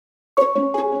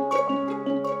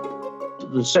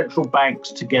the central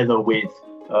banks, together with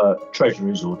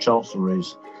treasuries or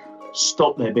chancelleries,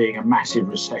 stop there being a massive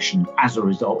recession as a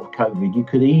result of COVID. You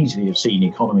could easily have seen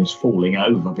economies falling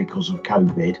over because of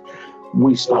COVID.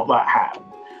 We stopped that happen.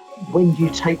 When do you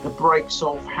take the brakes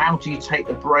off? How do you take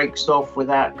the brakes off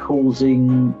without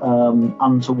causing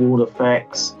untoward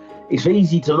effects? It's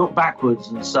easy to look backwards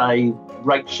and say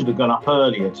rates should have gone up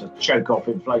earlier to choke off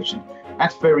inflation.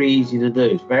 That's very easy to do.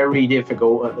 It's very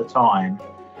difficult at the time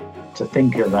to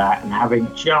think of that. And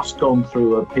having just gone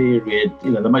through a period,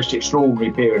 the most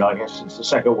extraordinary period, I guess, since the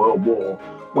Second World War,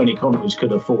 when economies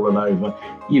could have fallen over,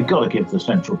 you've got to give the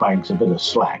central banks a bit of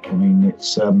slack. I mean,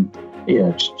 it's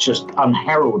just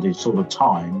unheralded sort of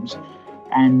times.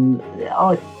 And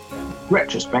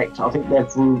retrospect, I think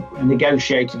they've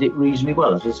negotiated it reasonably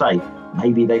well. As I say,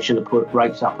 maybe they should have put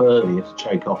rates up earlier to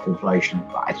choke off inflation,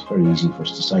 but it's very easy for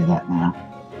us to say that now.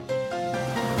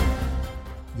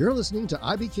 You're listening to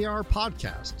IBKR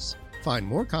Podcasts. Find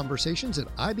more conversations at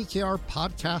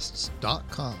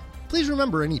ibkrpodcasts.com. Please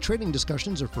remember, any trading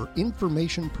discussions are for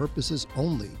information purposes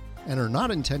only and are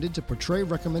not intended to portray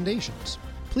recommendations.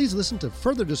 Please listen to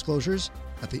further disclosures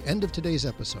at the end of today's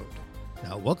episode.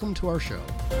 Now, welcome to our show.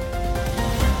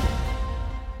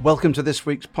 Welcome to this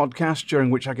week's podcast, during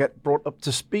which I get brought up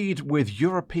to speed with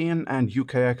European and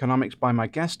UK economics by my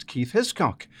guest, Keith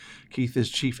Hiscock. Keith is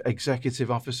Chief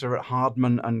Executive Officer at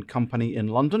Hardman and Company in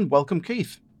London. Welcome,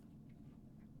 Keith.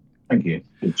 Thank you.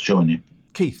 Good to join you.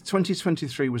 Keith,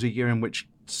 2023 was a year in which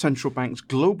central banks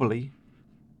globally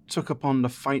took upon the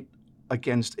fight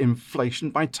against inflation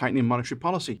by tightening monetary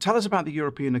policy. Tell us about the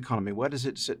European economy. Where does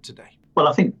it sit today? Well,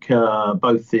 I think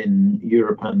both in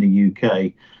Europe and the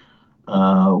UK,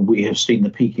 we have seen the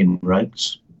peak in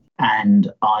rates,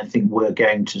 and I think we're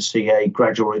going to see a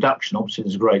gradual reduction. Obviously,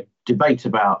 there's a great debate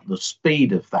about the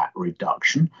speed of that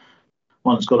reduction.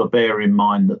 One's got to bear in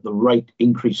mind that the rate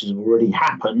increases have already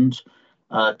happened.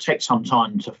 Take some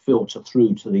time to filter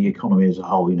through to the economy as a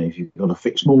whole. If you've got a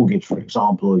fixed mortgage, for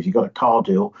example, or if you've got a car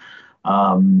deal,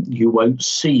 you won't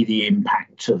see the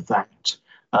impact of that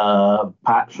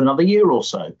perhaps for another year or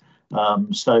so.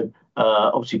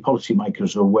 Obviously,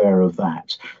 policymakers are aware of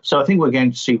that. So I think we're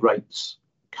going to see rates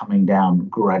coming down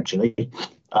gradually.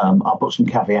 I'll put some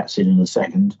caveats in a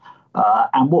second.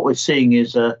 And what we're seeing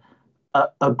is a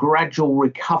gradual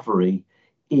recovery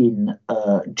in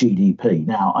GDP.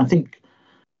 Now, I think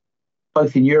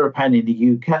both in Europe and in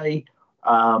the UK,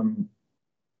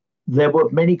 there were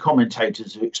many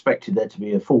commentators who expected there to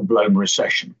be a full-blown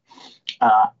recession.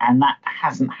 And that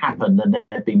hasn't happened, and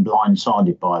they've been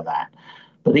blindsided by that.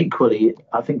 But equally,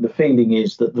 I think the feeling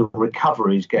is that the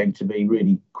recovery is going to be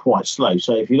really quite slow.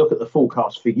 So if you look at the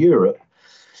forecast for Europe,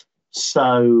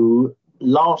 so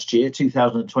last year,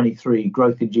 2023,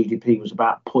 growth in GDP was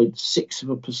about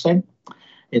 0.6%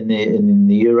 in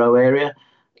the euro area.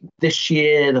 This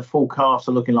year, the forecasts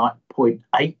are looking like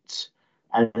 0.8,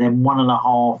 and then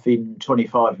 1.5 in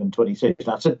 25 and 26.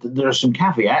 Now, so there are some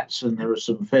caveats, and there are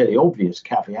some fairly obvious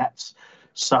caveats,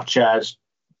 such as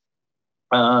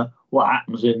what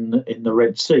happens in the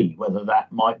Red Sea, whether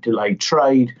that might delay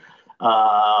trade,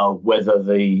 whether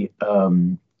the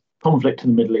conflict in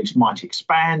the Middle East might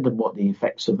expand and what the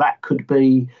effects of that could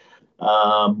be,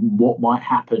 what might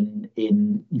happen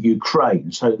in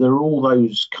Ukraine. So there are all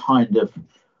those kind of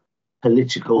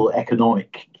political,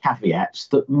 economic caveats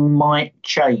that might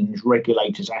change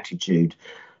regulators' attitude,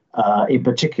 in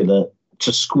particular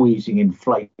to squeezing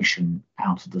inflation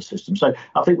out of the system. So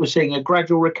I think we're seeing a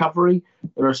gradual recovery.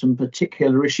 There are some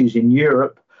particular issues in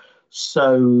Europe.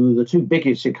 So the two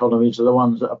biggest economies are the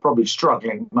ones that are probably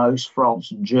struggling most, France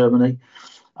and Germany.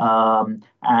 And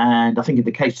I think in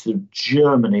the case of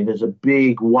Germany, there's a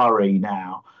big worry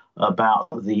now about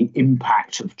the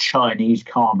impact of Chinese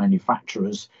car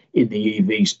manufacturers in the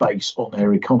EV space on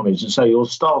their economies. And so you're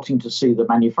starting to see the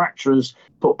manufacturers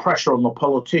put pressure on the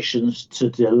politicians to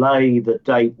delay the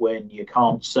date when you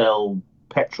can't sell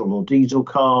petrol or diesel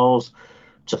cars,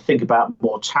 to think about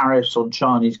more tariffs on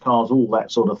Chinese cars, all that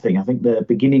sort of thing. I think they're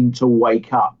beginning to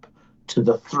wake up to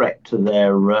the threat to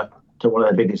their to one of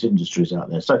their biggest industries out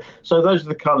there. So those are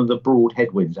the kind of the broad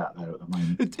headwinds out there at the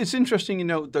moment. It's interesting,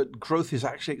 that growth is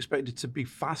actually expected to be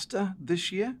faster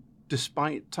this year,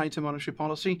 despite tighter monetary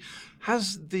policy.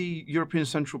 Has the European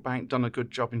Central Bank done a good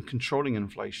job in controlling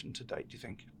inflation to date, do you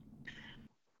think?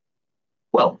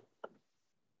 Well,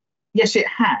 yes, it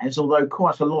has, although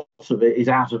quite a lot of it is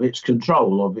out of its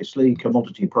control, obviously.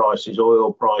 Commodity prices,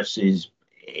 oil prices,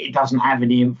 it doesn't have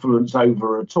any influence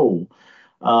over at all.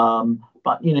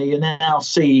 But, you're now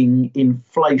seeing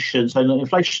inflation. So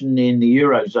inflation in the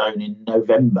Eurozone in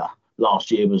November last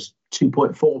year was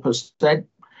 2.4%.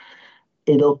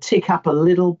 It'll tick up a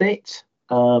little bit.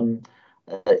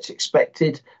 It's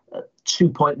expected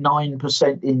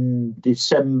 2.9% in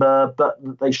December,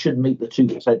 but they should meet the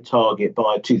 2% target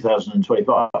by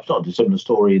 2025. It's not a dissimilar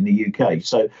story in the UK.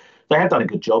 So they have done a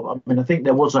good job. I mean, I think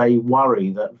there was a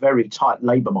worry that very tight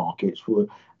labour markets were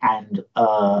and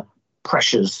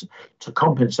pressures to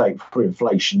compensate for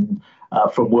inflation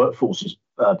from workforces,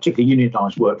 particularly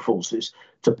unionised workforces,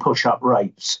 to push up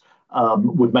rates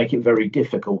would make it very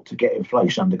difficult to get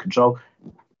inflation under control.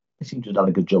 They seem to have done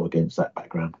a good job against that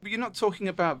background. But you're not talking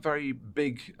about very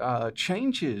big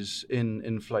changes in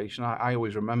inflation. I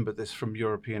always remember this from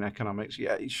European economics.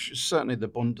 Yeah, certainly the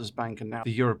Bundesbank and now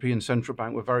the European Central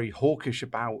Bank were very hawkish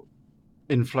about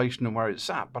inflation and where it's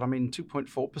at. But I mean,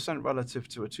 2.4% relative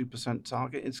to a 2%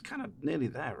 target, it's kind of nearly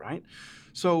there, right?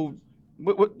 So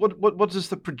what does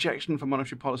the projection for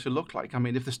monetary policy look like? I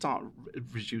mean, if they start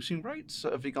reducing rates,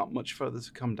 have we got much further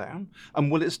to come down?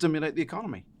 And will it stimulate the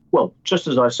economy? Well, just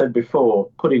as I said before,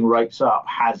 putting rates up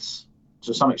has,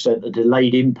 to some extent, a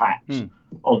delayed impact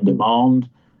on demand.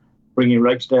 Bringing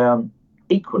rates down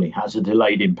equally has a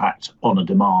delayed impact on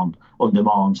demand.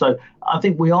 So I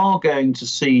think we are going to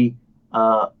see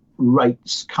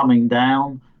rates coming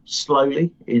down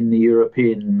slowly in the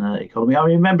European economy. I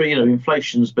mean, remember,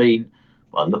 inflation's been,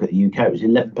 well, look at the UK, it was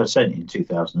 11% in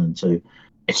 2002.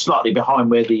 It's slightly behind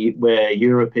where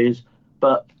Europe is,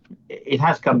 but it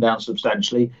has come down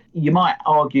substantially. You might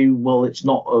argue, well, it's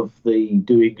not of the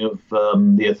doing of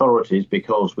the authorities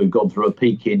because we've gone through a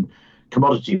peak in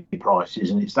commodity prices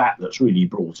and it's that's really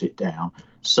brought it down.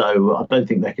 So I don't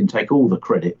think they can take all the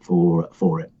credit for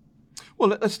it. Well,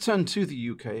 let's turn to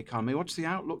the UK economy. What's the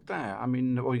outlook there? I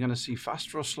mean, are we going to see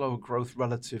faster or slower growth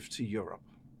relative to Europe?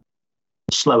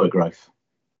 Slower growth,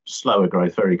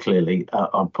 very clearly.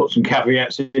 I'll put some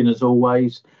caveats in as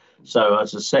always. So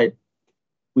as I said,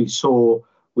 we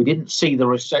didn't see the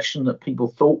recession that people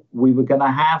thought we were going to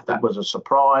have. That was a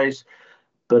surprise.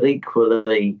 But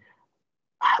equally,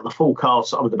 the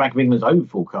forecasts, the Bank of England's own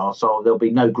forecasts are there'll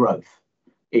be no growth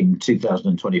in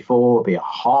 2024. It'll be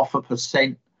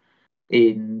 0.5%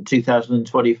 in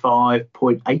 2025,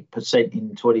 0.8%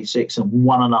 in 26, and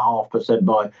 1.5%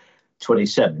 by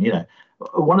 27.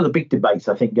 One of the big debates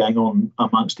I think going on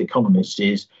amongst economists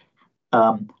is,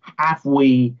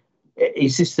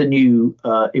 is this the new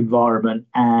environment,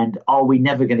 and are we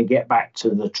never going to get back to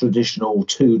the traditional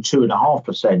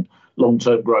 2.5%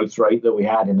 long-term growth rate that we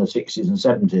had in the 60s and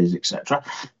 70s, etc.?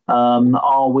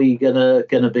 Are we going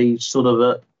to be sort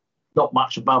of not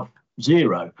much above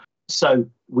zero? So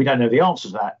we don't know the answer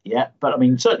to that yet, but I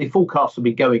mean, certainly forecasts will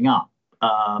be going up.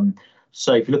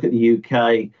 So if you look at the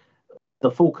UK,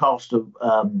 the forecast of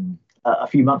a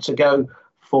few months ago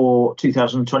for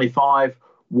 2025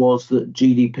 was that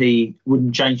GDP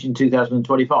wouldn't change in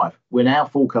 2025. We're now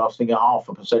forecasting a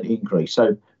 0.5% increase.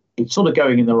 So it's sort of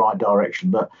going in the right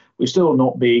direction, but we're still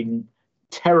not being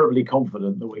terribly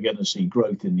confident that we're going to see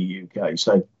growth in the UK.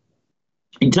 So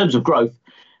in terms of growth,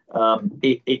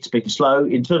 it's been slow.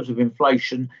 In terms of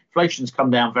inflation's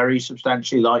come down very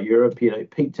substantially like Europe.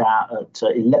 It peaked out at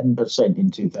 11%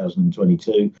 in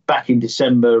 2022. Back in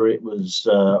December, it was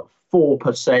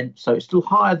 4%. So it's still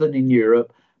higher than in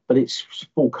Europe, but it's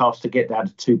forecast to get down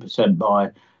to 2%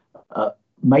 by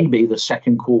maybe the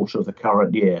second quarter of the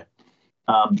current year.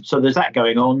 So there's that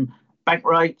going on. Bank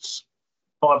rates,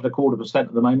 5.25%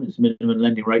 at the moment is the minimum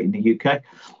lending rate in the UK.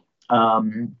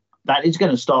 That is going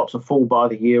to start to fall by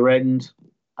the year end.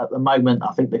 At the moment,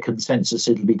 I think the consensus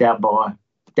it'll be down to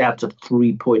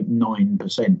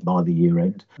 3.9% by the year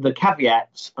end. The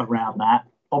caveats around that,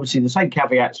 obviously the same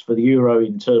caveats for the euro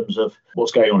in terms of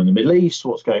what's going on in the Middle East,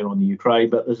 what's going on in the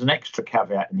Ukraine, but there's an extra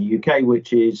caveat in the UK,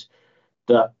 which is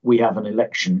that we have an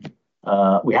election.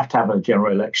 We have to have a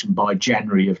general election by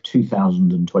January of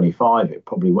 2025. It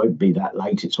probably won't be that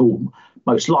late. It's all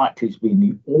most likely to be in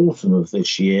the autumn of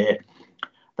this year.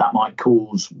 That might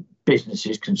cause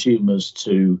businesses, consumers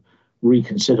to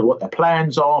reconsider what their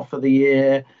plans are for the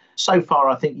year. So far,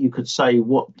 I think you could say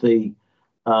what the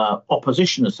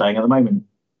opposition is saying at the moment.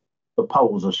 The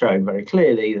polls are showing very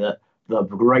clearly that the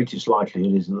greatest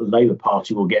likelihood is that the Labour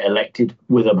Party will get elected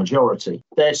with a majority.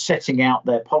 They're setting out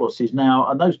their policies now,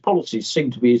 and those policies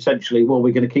seem to be essentially, well,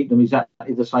 we're going to keep them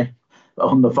exactly the same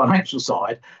on the financial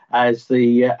side as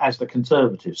the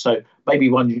Conservatives. So maybe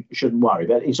one shouldn't worry,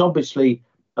 but it's obviously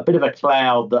a bit of a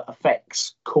cloud that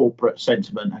affects corporate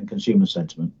sentiment and consumer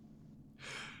sentiment.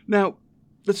 Now,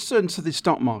 Let's turn to the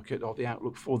stock market, or the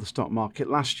outlook for the stock market.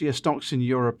 Last year, stocks in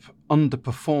Europe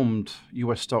underperformed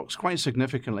US stocks quite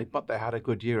significantly, but they had a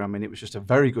good year. I mean, it was just a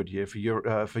very good year for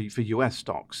US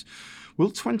stocks.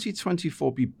 Will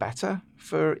 2024 be better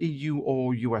for EU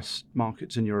or US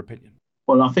markets, in your opinion?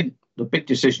 Well, I think the big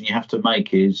decision you have to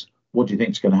make is, what do you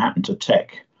think is going to happen to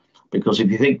tech? Because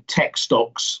if you think tech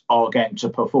stocks are going to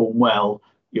perform well,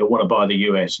 you'll want to buy the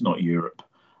US, not Europe.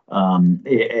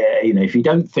 If you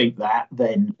don't think that,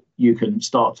 then you can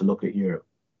start to look at Europe.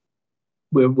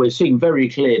 We're seeing very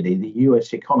clearly the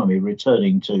US economy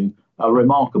returning to a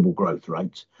remarkable growth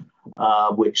rate,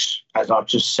 which, as I've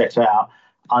just set out,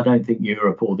 I don't think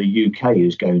Europe or the UK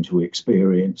is going to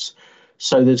experience.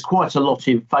 So there's quite a lot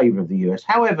in favour of the US.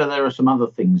 However, there are some other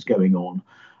things going on,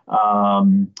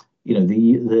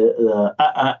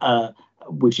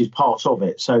 which is part of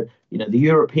it. So, the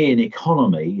European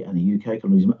economy and the UK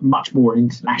economy is much more an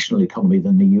international economy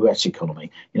than the US economy.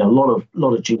 A lot of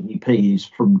GDP is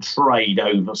from trade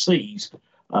overseas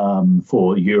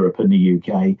for Europe and the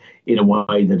UK in a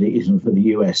way that it isn't for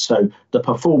the US. So the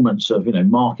performance of,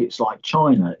 markets like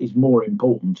China is more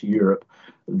important to Europe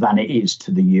than it is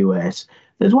to the US.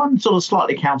 There's one sort of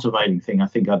slightly countervailing thing I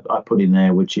think I put in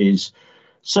there, which is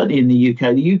certainly in the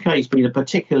UK. The UK has been a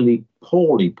particularly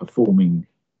poorly performing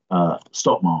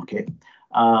stock market,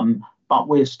 but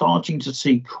we're starting to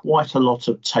see quite a lot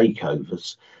of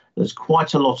takeovers. There's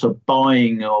quite a lot of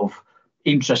buying of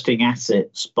interesting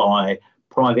assets by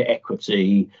private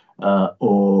equity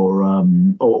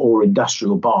or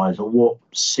industrial buyers, or what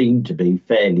seem to be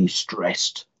fairly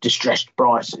distressed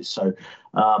prices. So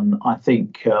I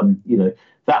think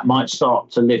that might start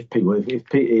to lift people.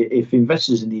 If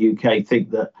investors in the UK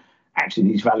think that actually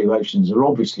these valuations are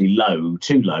obviously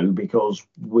too low, because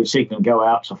we're seeing them go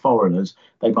out to foreigners,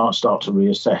 they might start to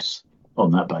reassess on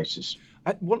that basis.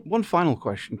 One final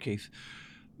question, Keith.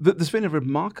 There's been a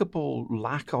remarkable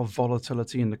lack of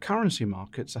volatility in the currency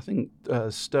markets. I think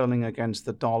sterling against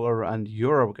the dollar and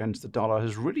euro against the dollar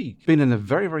has really been in a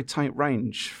very, very tight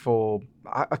range for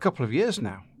a couple of years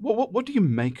now. What do you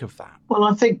make of that? Well,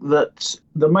 I think that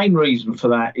the main reason for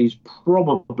that is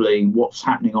probably what's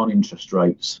happening on interest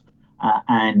rates.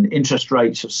 And interest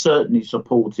rates have certainly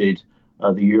supported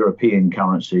the European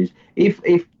currencies. If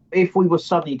we were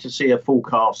suddenly to see a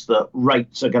forecast that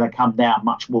rates are going to come down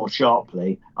much more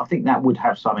sharply, I think that would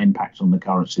have some impact on the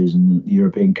currencies, and the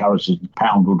European currencies, the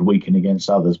pound would weaken against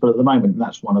others. But at the moment,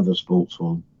 that's one of the sports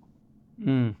for them.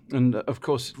 And of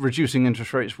course, reducing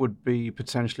interest rates would be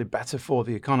potentially better for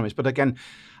the economies. But again,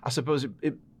 I suppose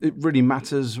it really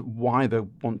matters why they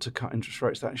want to cut interest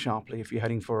rates that sharply if you're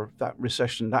heading for that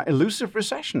recession, that elusive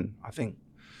recession, I think,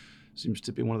 seems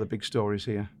to be one of the big stories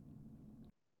here.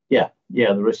 Yeah,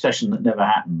 the recession that never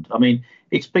happened. I mean,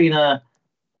 it's been a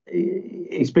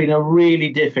really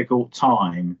difficult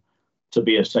time to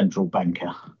be a central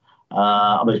banker.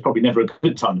 It's probably never a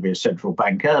good time to be a central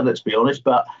banker, let's be honest.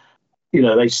 But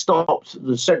they stopped,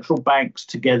 the central banks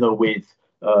together with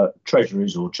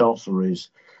treasuries or chancelleries,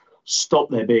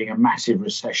 stopped there being a massive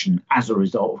recession as a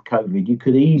result of COVID. You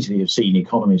could easily have seen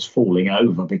economies falling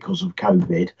over because of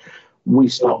COVID. We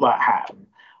stopped that happen.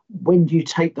 When do you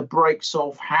take the brakes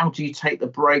off? How do you take the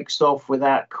brakes off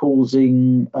without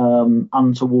causing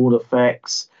untoward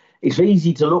effects? It's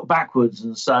easy to look backwards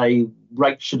and say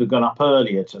rates should have gone up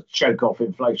earlier to choke off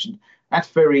inflation. That's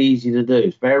very easy to do.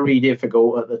 It's very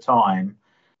difficult at the time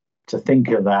to think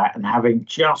of that. And having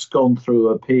just gone through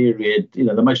a period,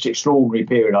 the most extraordinary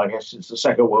period, I guess, since the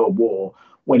Second World War,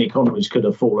 when economies could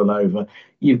have fallen over,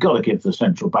 you've got to give the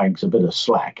central banks a bit of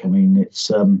slack. I mean,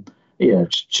 it's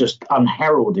just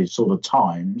unheralded sort of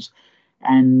times.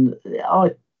 And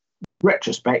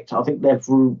retrospect, I think they've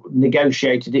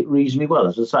negotiated it reasonably well.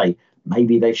 As I say,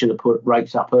 maybe they should have put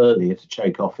rates up earlier to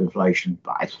choke off inflation,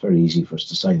 but it's very easy for us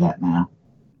to say that now.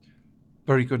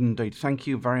 Very good indeed. Thank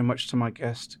you very much to my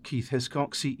guest, Keith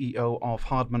Hiscock, CEO of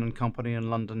Hardman and Company in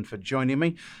London, for joining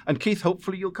me. And Keith,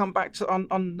 hopefully you'll come back for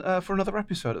another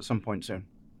episode at some point soon.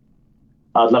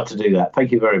 I'd love to do that.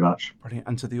 Thank you very much. Brilliant.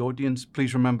 And to the audience,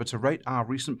 please remember to rate our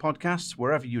recent podcasts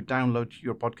wherever you download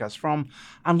your podcasts from,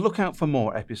 and look out for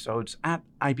more episodes at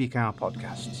IBKR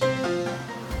Podcasts.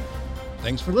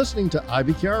 Thanks for listening to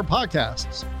IBKR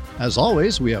Podcasts. As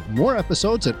always, we have more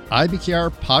episodes at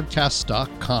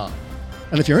ibkrpodcasts.com.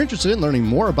 And if you're interested in learning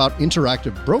more about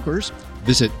interactive brokers,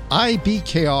 visit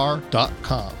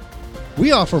ibkr.com.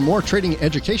 We offer more trading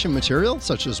education material,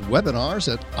 such as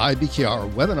webinars at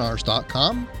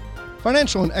ibkrwebinars.com,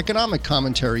 financial and economic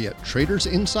commentary at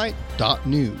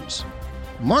tradersinsight.news,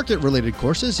 market-related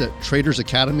courses at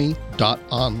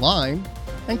tradersacademy.online,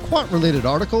 and quant-related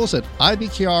articles at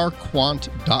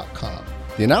ibkrquant.com.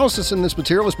 The analysis in this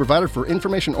material is provided for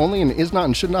information only and is not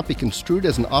and should not be construed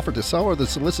as an offer to sell or the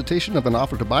solicitation of an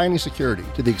offer to buy any security.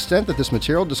 To the extent that this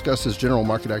material discusses general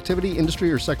market activity,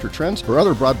 industry or sector trends, or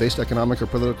other broad-based economic or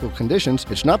political conditions,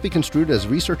 it should not be construed as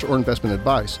research or investment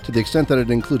advice. To the extent that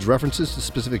it includes references to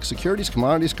specific securities,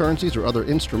 commodities, currencies, or other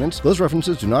instruments, those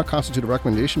references do not constitute a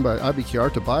recommendation by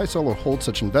IBKR to buy, sell, or hold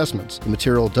such investments. The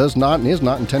material does not and is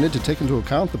not intended to take into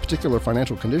account the particular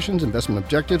financial conditions, investment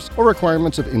objectives, or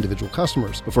requirements of individual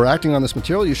customers. Before acting on this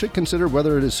material, you should consider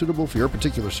whether it is suitable for your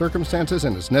particular circumstances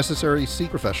and, as necessary, seek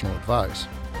professional advice.